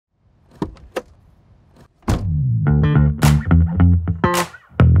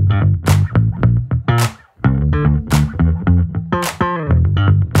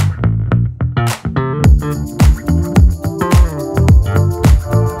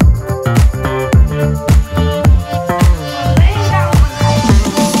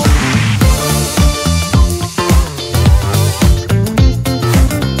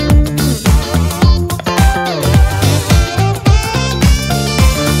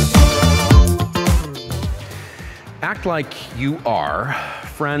act like you are,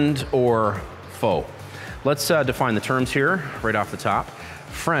 friend or foe? Let's define the terms here right off the top.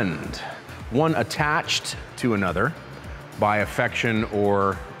 Friend, one attached to another by affection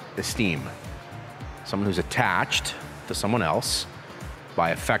or esteem. Someone who's attached to someone else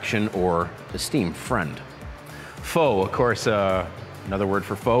by affection or esteem, friend. Foe, of course, another word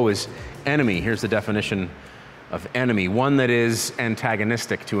for foe is enemy. Here's the definition of enemy, one that is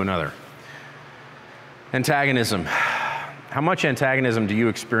antagonistic to another. Antagonism. How much antagonism do you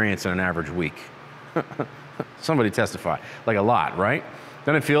experience in an average week? Somebody testify. Like a lot, right?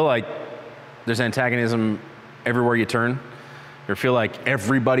 Doesn't it feel like there's antagonism everywhere you turn? You feel like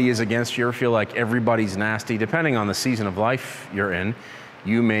everybody is against you, or feel like everybody's nasty? Depending on the season of life you're in,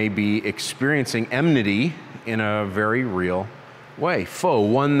 you may be experiencing enmity in a very real way. Foe,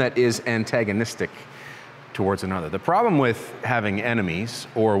 one that is antagonistic towards another. The problem with having enemies,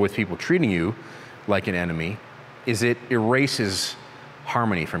 or with people treating you like an enemy, is it erases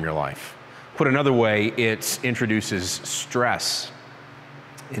harmony from your life. Put another way, it introduces stress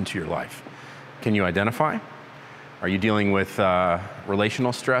into your life. Can you identify? Are you dealing with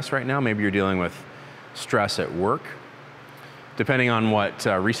relational stress right now? Maybe you're dealing with stress at work. Depending on what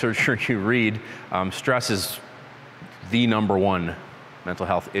researcher you read, stress is the #1 mental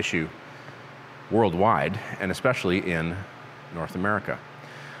health issue worldwide, and especially in North America.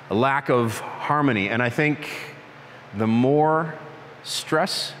 A lack of harmony, and I think the more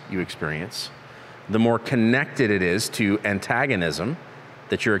stress you experience, the more connected it is to antagonism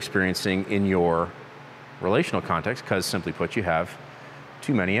that you're experiencing in your relational context, because simply put, you have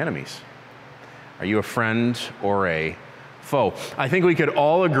too many enemies. Are you a friend or a foe? I think we could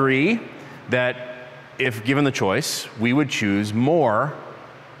all agree that if given the choice, we would choose more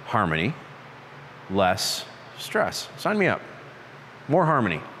harmony, less stress. Sign me up. More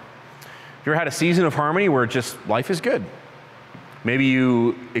harmony. Have you ever had a season of harmony where just life is good? Maybe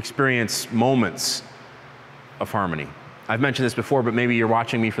you experience moments of harmony. I've mentioned this before, but maybe you're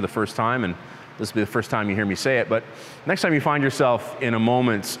watching me for the first time, and this will be the first time you hear me say it, but next time you find yourself in a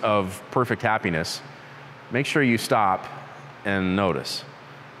moment of perfect happiness, make sure you stop and notice.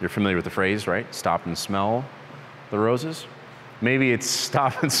 You're familiar with the phrase, right? Stop and smell the roses. Maybe it's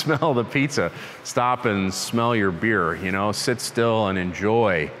stop and smell the pizza. Stop and smell your beer, you know? Sit still and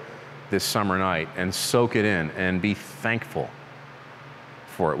enjoy this summer night and soak it in and be thankful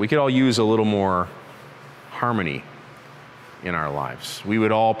for it. We could all use a little more harmony in our lives. We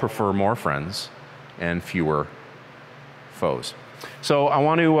would all prefer more friends and fewer foes. So I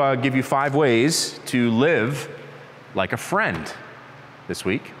want to give you 5 ways to live like a friend this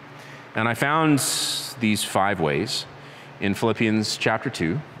week. And I found these 5 ways in Philippians chapter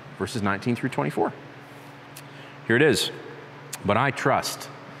 2, verses 19 through 24. Here it is. But I trust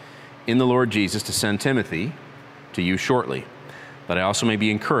in the Lord Jesus to send Timothy to you shortly, that I also may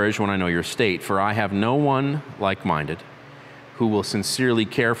be encouraged when I know your state, for I have no one like-minded who will sincerely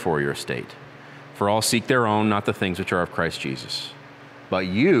care for your state. For all seek their own, not the things which are of Christ Jesus. But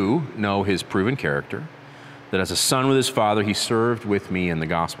you know his proven character, that as a son with his father, he served with me in the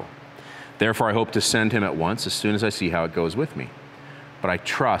gospel. Therefore, I hope to send him at once as soon as I see how it goes with me. But I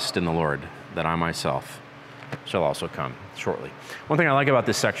trust in the Lord that I myself shall also come shortly. One thing I like about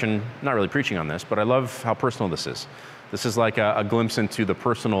this section, not really preaching on this, but I love how personal this is. This is like a glimpse into the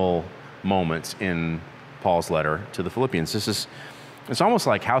personal moments in Paul's letter to the Philippians. It's almost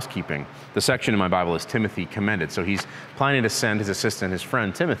like housekeeping. The section in my Bible is Timothy commended. So he's planning to send his assistant, his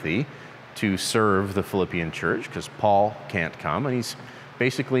friend Timothy, to serve the Philippian church because Paul can't come, and he's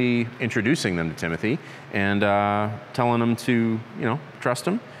basically introducing them to Timothy and telling them to, trust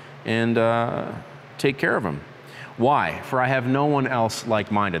him and take care of him. Why? For I have no one else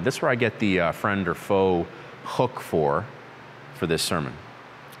like-minded. This is where I get the friend or foe hook for this sermon.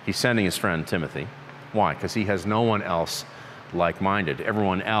 He's sending his friend Timothy. Why? Because he has no one else like-minded.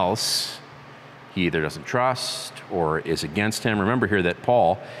 Everyone else he either doesn't trust or is against him. Remember here that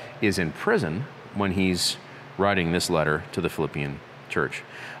Paul is in prison when he's writing this letter to the Philippian church.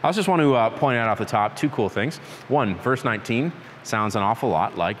 I also just want to point out off the top 2 cool things. One, verse 19 sounds an awful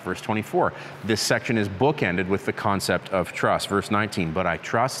lot like verse 24. This section is bookended with the concept of trust. Verse 19, but I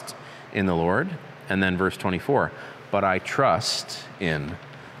trust in the Lord. And then verse 24, but I trust in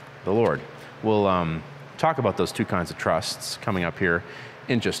the Lord. We'll talk about those 2 kinds of trusts coming up here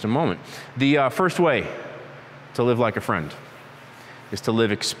in just a moment. The first way to live like a friend is to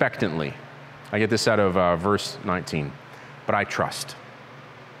live expectantly. I get this out of verse 19, but I trust.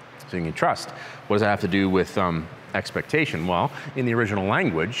 So you can trust. What does that have to do with expectation? Well, in the original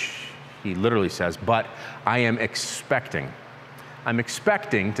language, he literally says, but I am expecting. I'm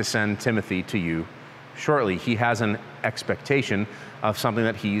expecting to send Timothy to you shortly. He has an expectation of something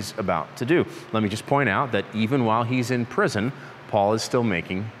that he's about to do. Let me just point out that even while he's in prison, Paul is still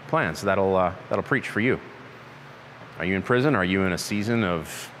making plans. That'll preach for you. Are you in prison? Are you in a season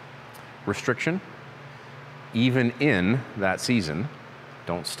of restriction? Even in that season,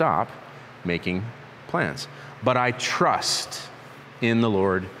 don't stop making plans. But I trust in the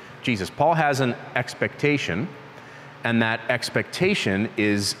Lord Jesus. Paul has an expectation, and that expectation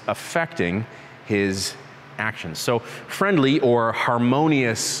is affecting his actions. So friendly or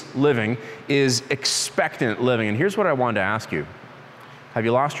harmonious living is expectant living. And here's what I wanted to ask you. Have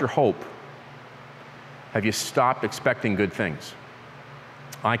you lost your hope? Have you stopped expecting good things?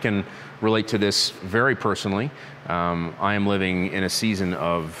 I can relate to this very personally. I am living in a season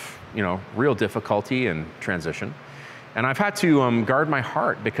of, real difficulty and transition. And I've had to guard my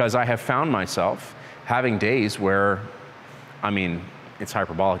heart because I have found myself having days where, it's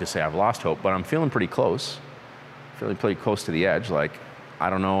hyperbolic to say I've lost hope, but I'm feeling pretty close to the edge. Like, I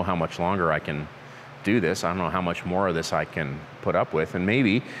don't know how much longer I can do this. I don't know how much more of this I can put up with. And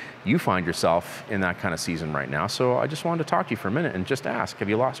maybe you find yourself in that kind of season right now. So I just wanted to talk to you for a minute and just ask, have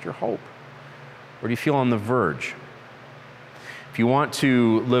you lost your hope? Or do you feel on the verge? If you want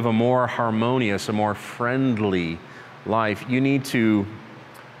to live a more harmonious, a more friendly life, you need to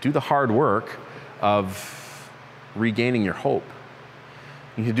do the hard work of regaining your hope.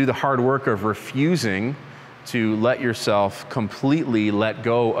 You need to do the hard work of refusing to let yourself completely let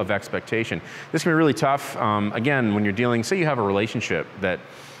go of expectation. This can be really tough, again, when you're dealing, say you have a relationship that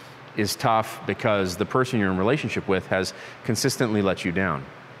is tough because the person you're in relationship with has consistently let you down.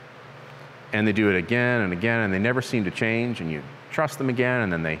 And they do it again and again, and they never seem to change, and you trust them again,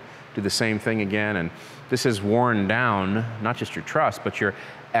 and then they do the same thing again. And this has worn down not just your trust, but your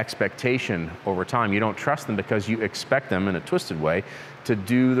expectation over time. You don't trust them because you expect them in a twisted way to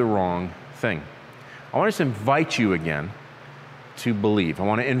do the wrong thing. I want to just invite you again to believe. I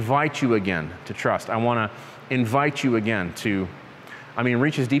want to invite you again to trust. I want to invite you again to,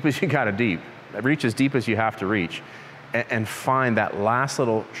 reach as deep as you got to reach as deep as you have to reach, and find that last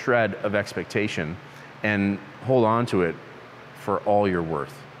little shred of expectation and hold on to it for all you're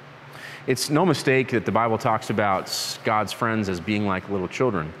worth. It's no mistake that the Bible talks about God's friends as being like little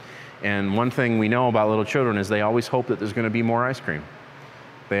children. And one thing we know about little children is they always hope that there's going to be more ice cream.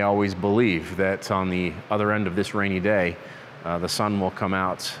 They always believe that on the other end of this rainy day, the sun will come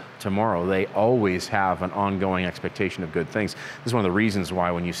out tomorrow. They always have an ongoing expectation of good things. This is one of the reasons why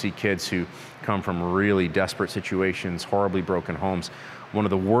when you see kids who come from really desperate situations, horribly broken homes, one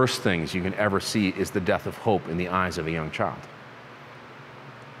of the worst things you can ever see is the death of hope in the eyes of a young child.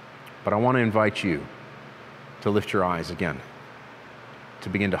 But I want to invite you to lift your eyes again, to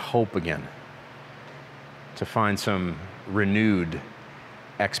begin to hope again, to find some renewed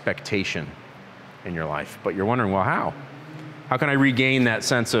expectation in your life. But you're wondering, well, how? How can I regain that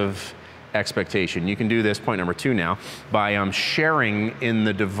sense of expectation? You can do this, point number 2 now, by sharing in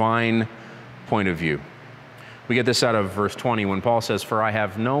the divine point of view. We get this out of verse 20 when Paul says, "For I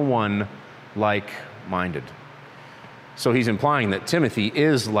have no one like-minded." So he's implying that Timothy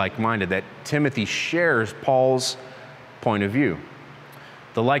is like-minded, that Timothy shares Paul's point of view.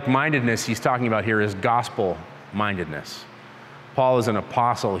 The like-mindedness he's talking about here is gospel-mindedness. Paul is an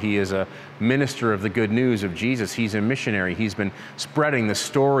apostle. He is a minister of the good news of Jesus. He's a missionary. He's been spreading the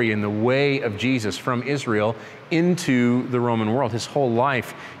story and the way of Jesus from Israel into the Roman world. His whole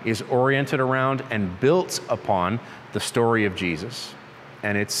life is oriented around and built upon the story of Jesus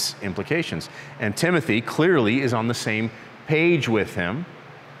and its implications. And Timothy clearly is on the same page with him.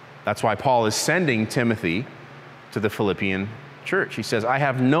 That's why Paul is sending Timothy to the Philippian church. He says, I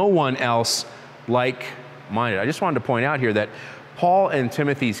have no one else like-minded. I just wanted to point out here that Paul and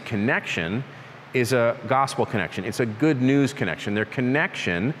Timothy's connection is a gospel connection. It's a good news connection. Their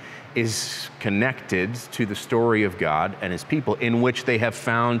connection is connected to the story of God and his people in which they have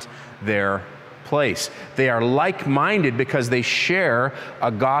found their place. They are like-minded because they share a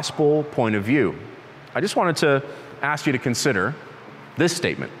gospel point of view. I just wanted to ask you to consider this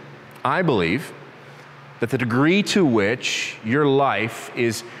statement. I believe that the degree to which your life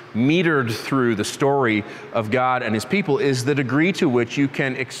is metered through the story of God and his people is the degree to which you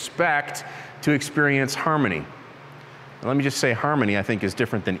can expect to experience harmony. Now, let me just say harmony, I think, is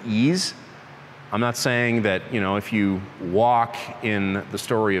different than ease. I'm not saying that, if you walk in the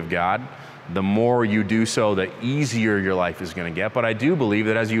story of God, the more you do so, the easier your life is going to get. But I do believe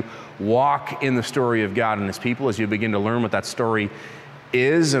that as you walk in the story of God and his people, as you begin to learn what that story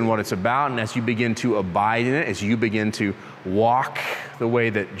is and what it's about, and as you begin to abide in it, as you begin to walk the way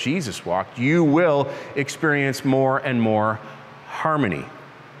that Jesus walked, you will experience more and more harmony.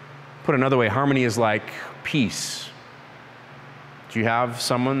 Put another way, harmony is like peace. Do you have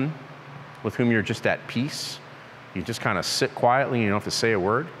someone with whom you're just at peace? You just kind of sit quietly and you don't have to say a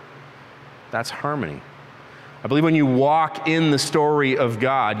word? That's harmony. I believe when you walk in the story of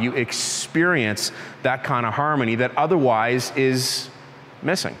God, you experience that kind of harmony that otherwise is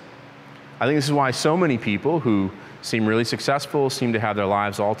missing. I think this is why so many people who seem really successful, seem to have their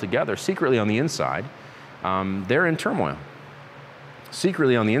lives all together, secretly on the inside, they're in turmoil.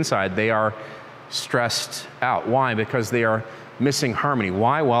 Secretly on the inside, they are stressed out. Why? Because they are missing harmony.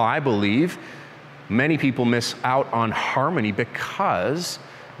 Why? Well, I believe many people miss out on harmony because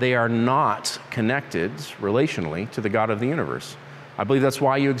they are not connected relationally to the God of the universe. I believe that's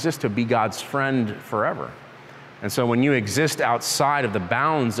why you exist, to be God's friend forever. And so when you exist outside of the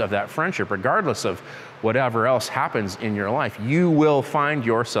bounds of that friendship, regardless of whatever else happens in your life, you will find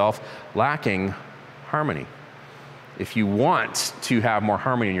yourself lacking harmony. If you want to have more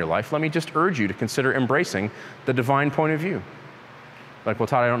harmony in your life, let me just urge you to consider embracing the divine point of view. Like, well,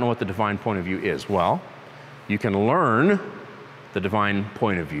 Todd, I don't know what the divine point of view is. Well, you can learn the divine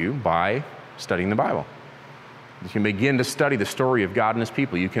point of view by studying the Bible. You can begin to study the story of God and his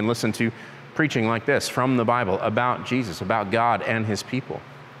people. You can listen to preaching like this from the Bible about Jesus, about God and his people.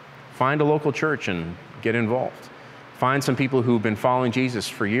 Find a local church and get involved. Find some people who've been following Jesus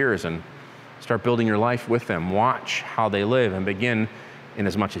for years and start building your life with them. Watch how they live and begin, in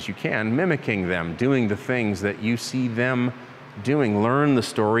as much as you can, mimicking them, doing the things that you see them doing. Learn the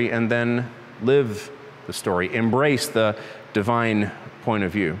story and then live the story. Embrace the divine point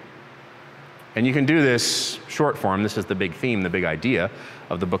of view. And you can do this short form. This is the big theme, the big idea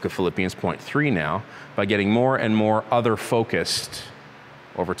of the book of Philippians, point 3 now, by getting more and more other-focused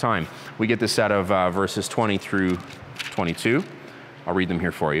over time. We get this out of verses 20 through 22. I'll read them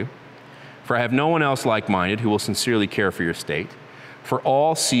here for you. For I have no one else like-minded who will sincerely care for your state. For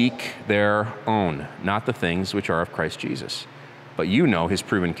all seek their own, not the things which are of Christ Jesus. But you know his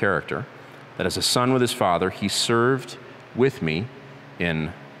proven character, that as a son with his father, he served with me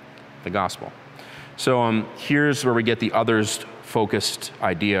in the gospel. So here's where we get the others-focused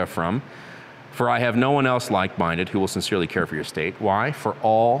idea from. For I have no one else like-minded who will sincerely care for your state. Why? For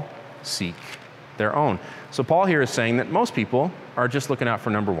all seek their own. So Paul here is saying that most people are just looking out for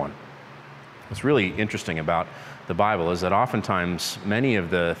number one. What's really interesting about the Bible is that oftentimes many of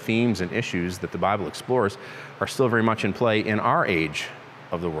the themes and issues that the Bible explores are still very much in play in our age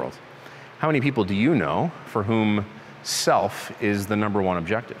of the world. How many people do you know for whom self is the number one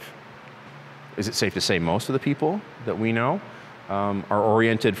objective? Is it safe to say most of the people that we know are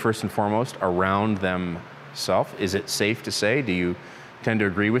oriented first and foremost around themselves? Is it safe to say, do you tend to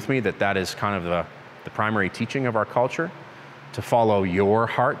agree with me, that that is kind of the primary teaching of our culture? To follow your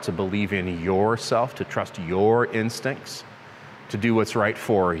heart, to believe in yourself, to trust your instincts, to do what's right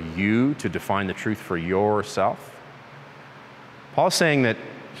for you, to define the truth for yourself? Paul's saying that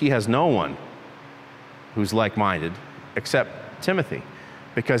he has no one who's like-minded except Timothy,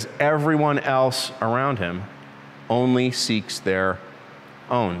 because everyone else around him only seeks their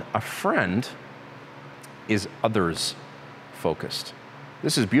own. A friend is others-focused.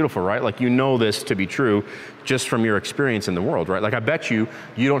 This is beautiful, right? Like, you know this to be true just from your experience in the world, right? Like, I bet you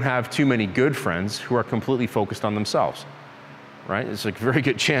don't have too many good friends who are completely focused on themselves, right? It's a very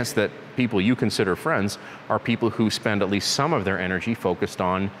good chance that people you consider friends are people who spend at least some of their energy focused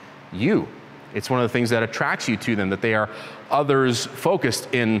on you. It's one of the things that attracts you to them, that they are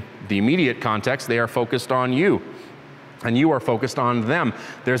others-focused. In the immediate context, they are focused on you, and you are focused on them.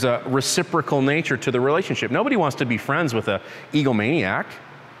 There's a reciprocal nature to the relationship. Nobody wants to be friends with an egomaniac.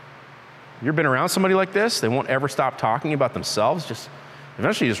 You've been around somebody like this, they won't ever stop talking about themselves. Just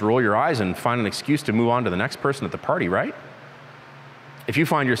eventually just roll your eyes and find an excuse to move on to the next person at the party, right? If you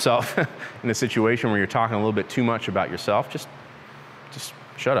find yourself in a situation where you're talking a little bit too much about yourself, just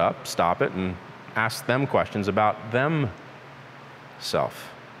shut up, stop it, and ask them questions about themselves.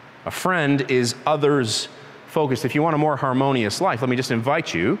 A friend is others-focused. If you want a more harmonious life, let me just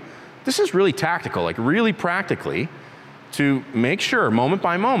invite you, this is really tactical, like really practically, to make sure moment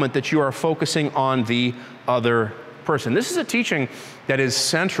by moment that you are focusing on the other person. This is a teaching that is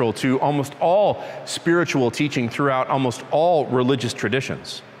central to almost all spiritual teaching throughout almost all religious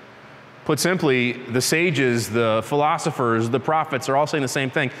traditions. Put simply, the sages, the philosophers, the prophets are all saying the same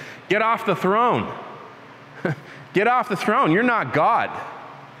thing. Get off the throne. Get off the throne. You're not God.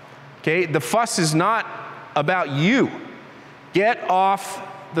 Okay? The fuss is not about you. Get off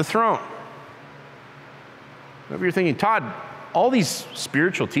the throne. Maybe you're thinking, Todd, all these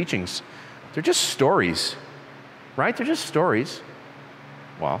spiritual teachings, they're just stories, right? They're just stories.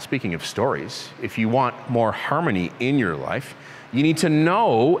 Well, speaking of stories, if you want more harmony in your life, You need to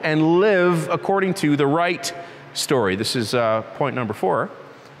know and live according to the right story. This is point number 4.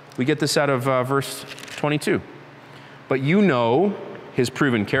 We get this out of verse 22. But you know his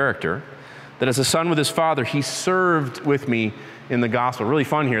proven character, that as a son with his father, he served with me in the gospel. Really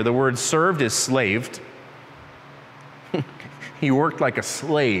fun here. The word served is slaved. He worked like a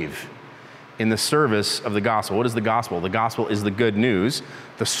slave in the service of the gospel. What is the gospel? The gospel is the good news,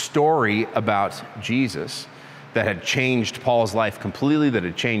 the story about Jesus that had changed Paul's life completely, that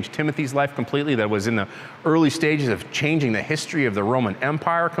had changed Timothy's life completely, that was in the early stages of changing the history of the Roman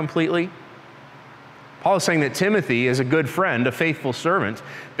Empire completely. Paul is saying that Timothy is a good friend, a faithful servant,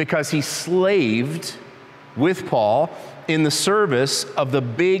 because he slaved with Paul in the service of the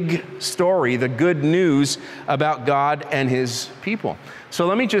big story, the good news about God and his people. So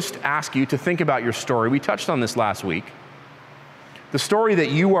let me just ask you to think about your story. We touched on this last week. The story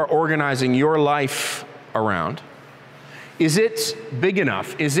that you are organizing your life around, is it big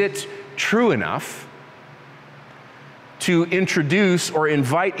enough? Is it true enough to introduce or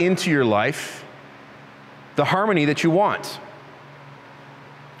invite into your life the harmony that you want?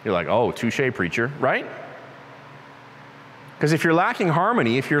 You're like, oh, touche, preacher, right? Because if you're lacking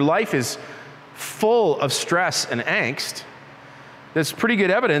harmony, if your life is full of stress and angst, that's pretty good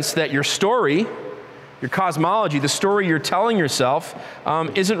evidence that your story, your cosmology, the story you're telling yourself,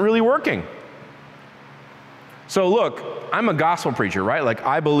 isn't really working. So look, I'm a gospel preacher, right? Like,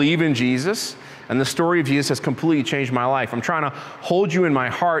 I believe in Jesus, and the story of Jesus has completely changed my life. I'm trying to hold you in my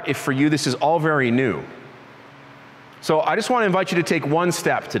heart if for you this is all very new. So I just want to invite you to take one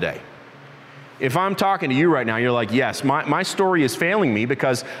step today. If I'm talking to you right now, you're like, yes, my story is failing me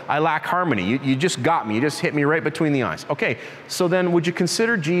because I lack harmony. You just got me. You just hit me right between the eyes. Okay, so then would you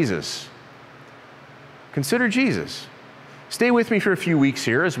consider Jesus? Consider Jesus. Stay with me for a few weeks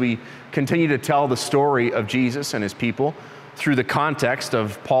here as we continue to tell the story of Jesus and his people through the context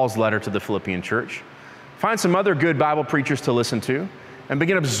of Paul's letter to the Philippian church. Find some other good Bible preachers to listen to and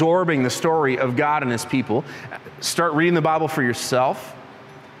begin absorbing the story of God and his people. Start reading the Bible for yourself.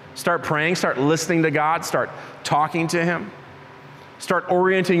 Start praying, start listening to God, start talking to him. Start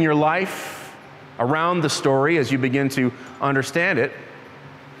orienting your life around the story as you begin to understand it.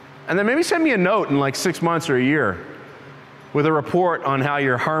 And then maybe send me a note in like 6 months or a year with a report on how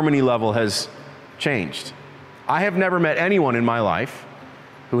your harmony level has changed. I have never met anyone in my life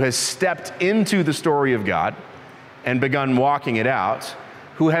who has stepped into the story of God and begun walking it out,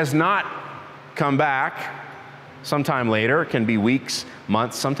 who has not come back sometime later, it can be weeks,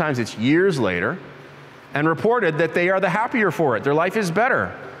 months, sometimes it's years later, and reported that they are the happier for it. Their life is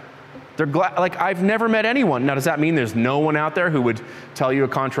better. They're glad. Like, I've never met anyone. Now, does that mean there's no one out there who would tell you a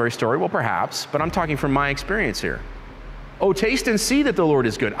contrary story? Well, perhaps, but I'm talking from my experience here. Oh, taste and see that the Lord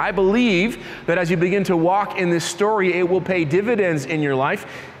is good. I believe that as you begin to walk in this story, it will pay dividends in your life.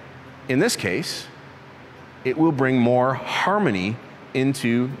 In this case, it will bring more harmony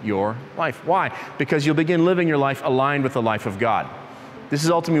into your life. Why? Because you'll begin living your life aligned with the life of God. This is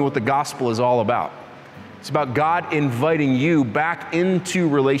ultimately what the gospel is all about. It's about God inviting you back into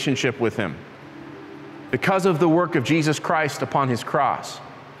relationship with him because of the work of Jesus Christ upon his cross,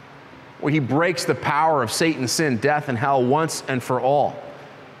 where he breaks the power of Satan, sin, death, and hell once and for all.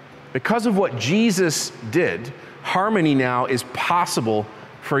 Because of what Jesus did, harmony now is possible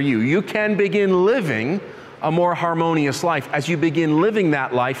for you. You can begin living a more harmonious life as you begin living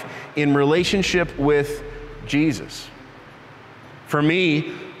that life in relationship with Jesus. For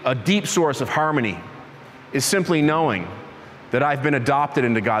me, a deep source of harmony is simply knowing that I've been adopted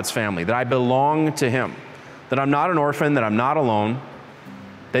into God's family, that I belong to him, that I'm not an orphan, that I'm not alone,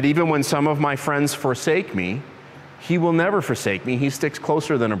 that even when some of my friends forsake me, he will never forsake me. He sticks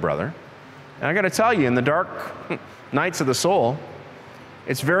closer than a brother. And I got to tell you, in the dark nights of the soul,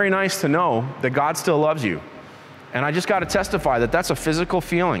 it's very nice to know that God still loves you. And I just got to testify that that's a physical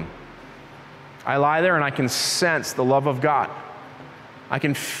feeling. I lie there and I can sense the love of God. I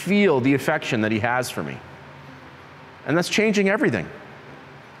can feel the affection that he has for me. And that's changing everything.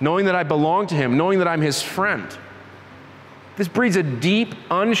 Knowing that I belong to him, knowing that I'm his friend. This breeds a deep,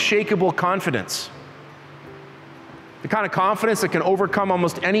 unshakable confidence. The kind of confidence that can overcome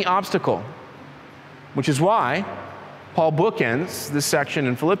almost any obstacle, which is why Paul bookends this section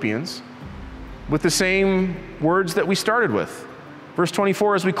in Philippians with the same words that we started with. Verse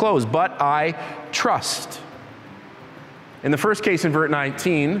 24 as we close, but I trust. In the first case in verse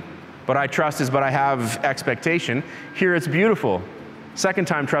 19, but I trust is but I have expectation. Here it's beautiful. Second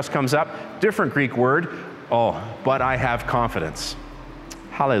time trust comes up, different Greek word. Oh, but I have confidence.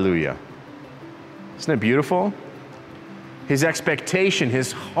 Hallelujah. Isn't it beautiful? His expectation,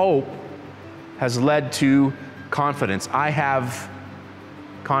 his hope has led to confidence. I have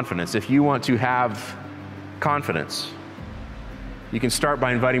confidence. If you want to have confidence, you can start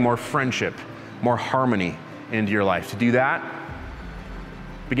by inviting more friendship, more harmony into your life. To do that,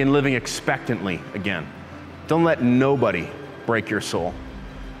 begin living expectantly again. Don't let nobody break your soul.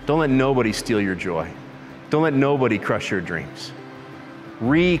 Don't let nobody steal your joy. Don't let nobody crush your dreams.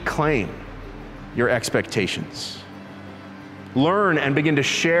 Reclaim your expectations. Learn and begin to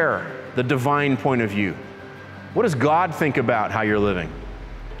share the divine point of view. What does God think about how you're living?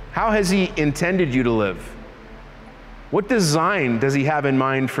 How has He intended you to live? What design does He have in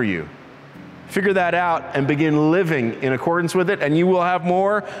mind for you? Figure that out and begin living in accordance with it, and you will have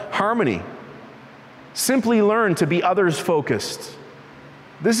more harmony. Simply learn to be others-focused.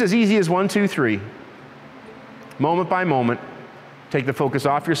 This is as easy as 1, 2, 3. Moment by moment, take the focus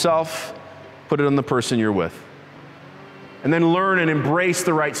off yourself, put it on the person you're with. And then learn and embrace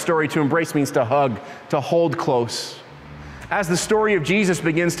the right story. To embrace means to hug, to hold close. As the story of Jesus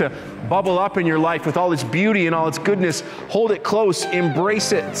begins to bubble up in your life with all its beauty and all its goodness, hold it close,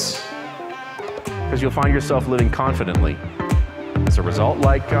 embrace it. Because you'll find yourself living confidently. As a result,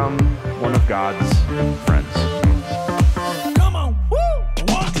 like one of God's friends. Come on, woo!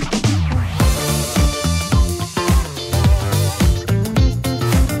 What?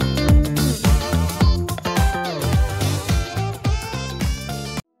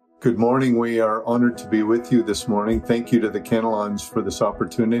 Good morning. We are honored to be with you this morning. Thank you to the Kenelons for this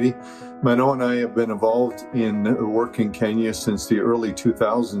opportunity. Mano and I have been involved in work in Kenya since the early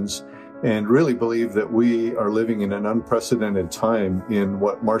 2000s and really believe that we are living in an unprecedented time in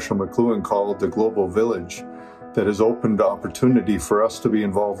what Marshall McLuhan called the global village that has opened opportunity for us to be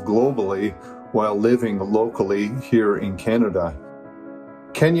involved globally while living locally here in Canada.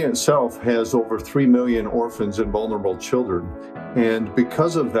 Kenya itself has over 3 million orphans and vulnerable children. And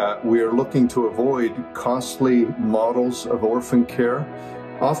because of that, we are looking to avoid costly models of orphan care.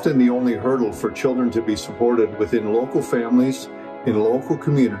 Often the only hurdle for children to be supported within local families, in local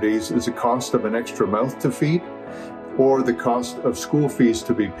communities, is the cost of an extra mouth to feed or the cost of school fees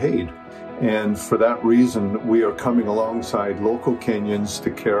to be paid. And for that reason, we are coming alongside local Kenyans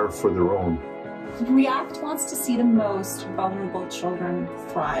to care for their own. REACT wants to see the most vulnerable children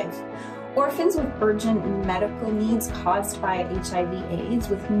thrive. Orphans with urgent medical needs caused by HIV/AIDS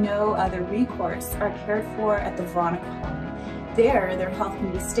with no other recourse are cared for at the Veronica Home. There, their health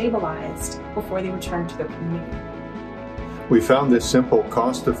can be stabilized before they return to their community. We found this simple,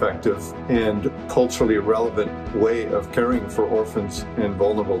 cost-effective, and culturally relevant way of caring for orphans and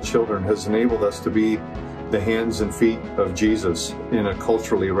vulnerable children has enabled us to be the hands and feet of Jesus in a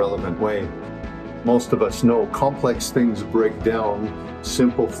culturally relevant way. Most of us know complex things break down,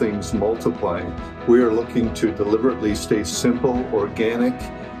 simple things multiply. We are looking to deliberately stay simple, organic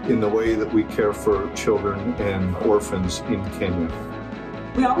in the way that we care for children and orphans in Kenya.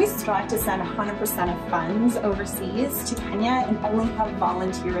 We always strive to send 100% of funds overseas to Kenya and only have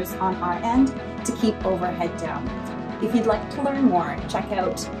volunteers on our end to keep overhead down. If you'd like to learn more, check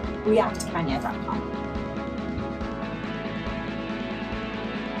out reactkenya.com.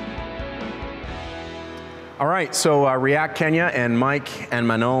 All right, so React Kenya and Mike and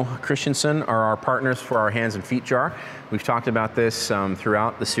Mano Christensen are our partners for our Hands and Feet jar. We've talked about this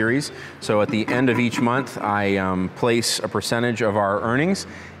throughout the series. So at the end of each month, I place a percentage of our earnings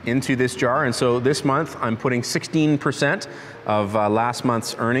into this jar. And so this month, I'm putting 16% of last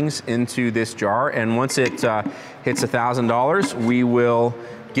month's earnings into this jar. And once it hits $1,000, we will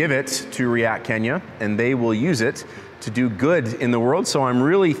give it to React Kenya, and they will use it to do good in the world. So I'm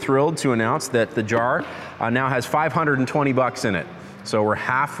really thrilled to announce that the jar now has $520 in it. So we're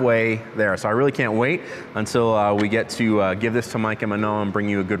halfway there. So I really can't wait until we get to give this to Mike and Mano and bring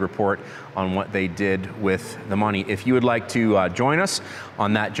you a good report on what they did with the money. If you would like to join us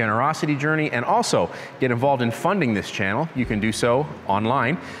on that generosity journey and also get involved in funding this channel, you can do so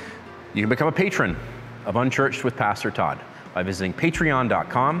online. You can become a patron of Unchurched with Pastor Todd by visiting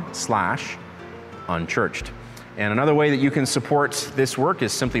patreon.com/unchurched. And another way that you can support this work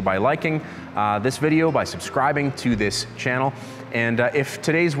is simply by liking this video, by subscribing to this channel. And if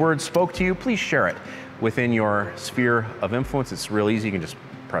today's word spoke to you, please share it within your sphere of influence. It's real easy. You can just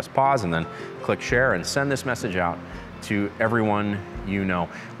press pause and then click share and send this message out to everyone you know.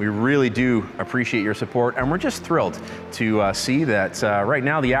 We really do appreciate your support, and we're just thrilled to see that right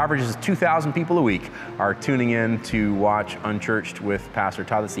now the average is 2,000 people a week are tuning in to watch Unchurched with Pastor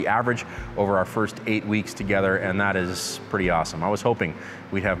Todd. That's the average over our first 8 weeks together, and that is pretty awesome. I was hoping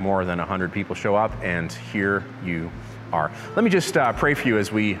we'd have more than 100 people show up, and here you are. Let me just pray for you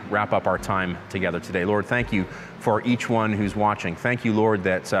as we wrap up our time together today. Lord, thank you for each one who's watching. Thank you, Lord,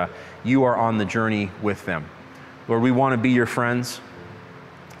 that you are on the journey with them. Lord, we want to be your friends.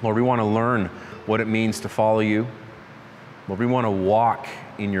 Lord, we want to learn what it means to follow you. Lord, we want to walk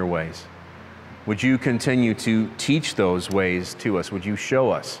in your ways. Would you continue to teach those ways to us? Would you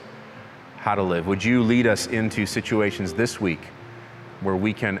show us how to live? Would you lead us into situations this week where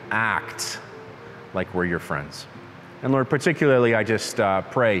we can act like we're your friends? And Lord, particularly I just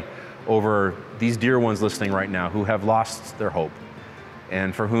pray over these dear ones listening right now who have lost their hope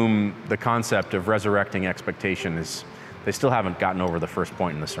and for whom the concept of resurrecting expectation is, they still haven't gotten over the first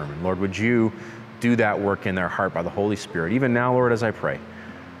point in the sermon. Lord, would you do that work in their heart by the Holy Spirit? Even now, Lord, as I pray,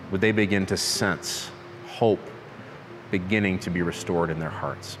 would they begin to sense hope beginning to be restored in their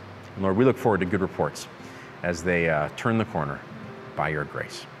hearts? And Lord, we look forward to good reports as they turn the corner by your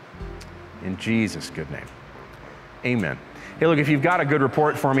grace. In Jesus' good name, amen. Hey, look, if you've got a good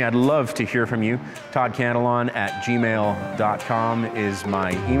report for me, I'd love to hear from you. toddcantelon@gmail.com is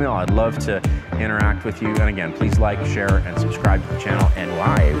my email. I'd love to interact with you. And again, please like, share, and subscribe to the channel. And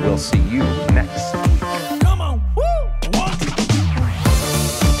I will see you next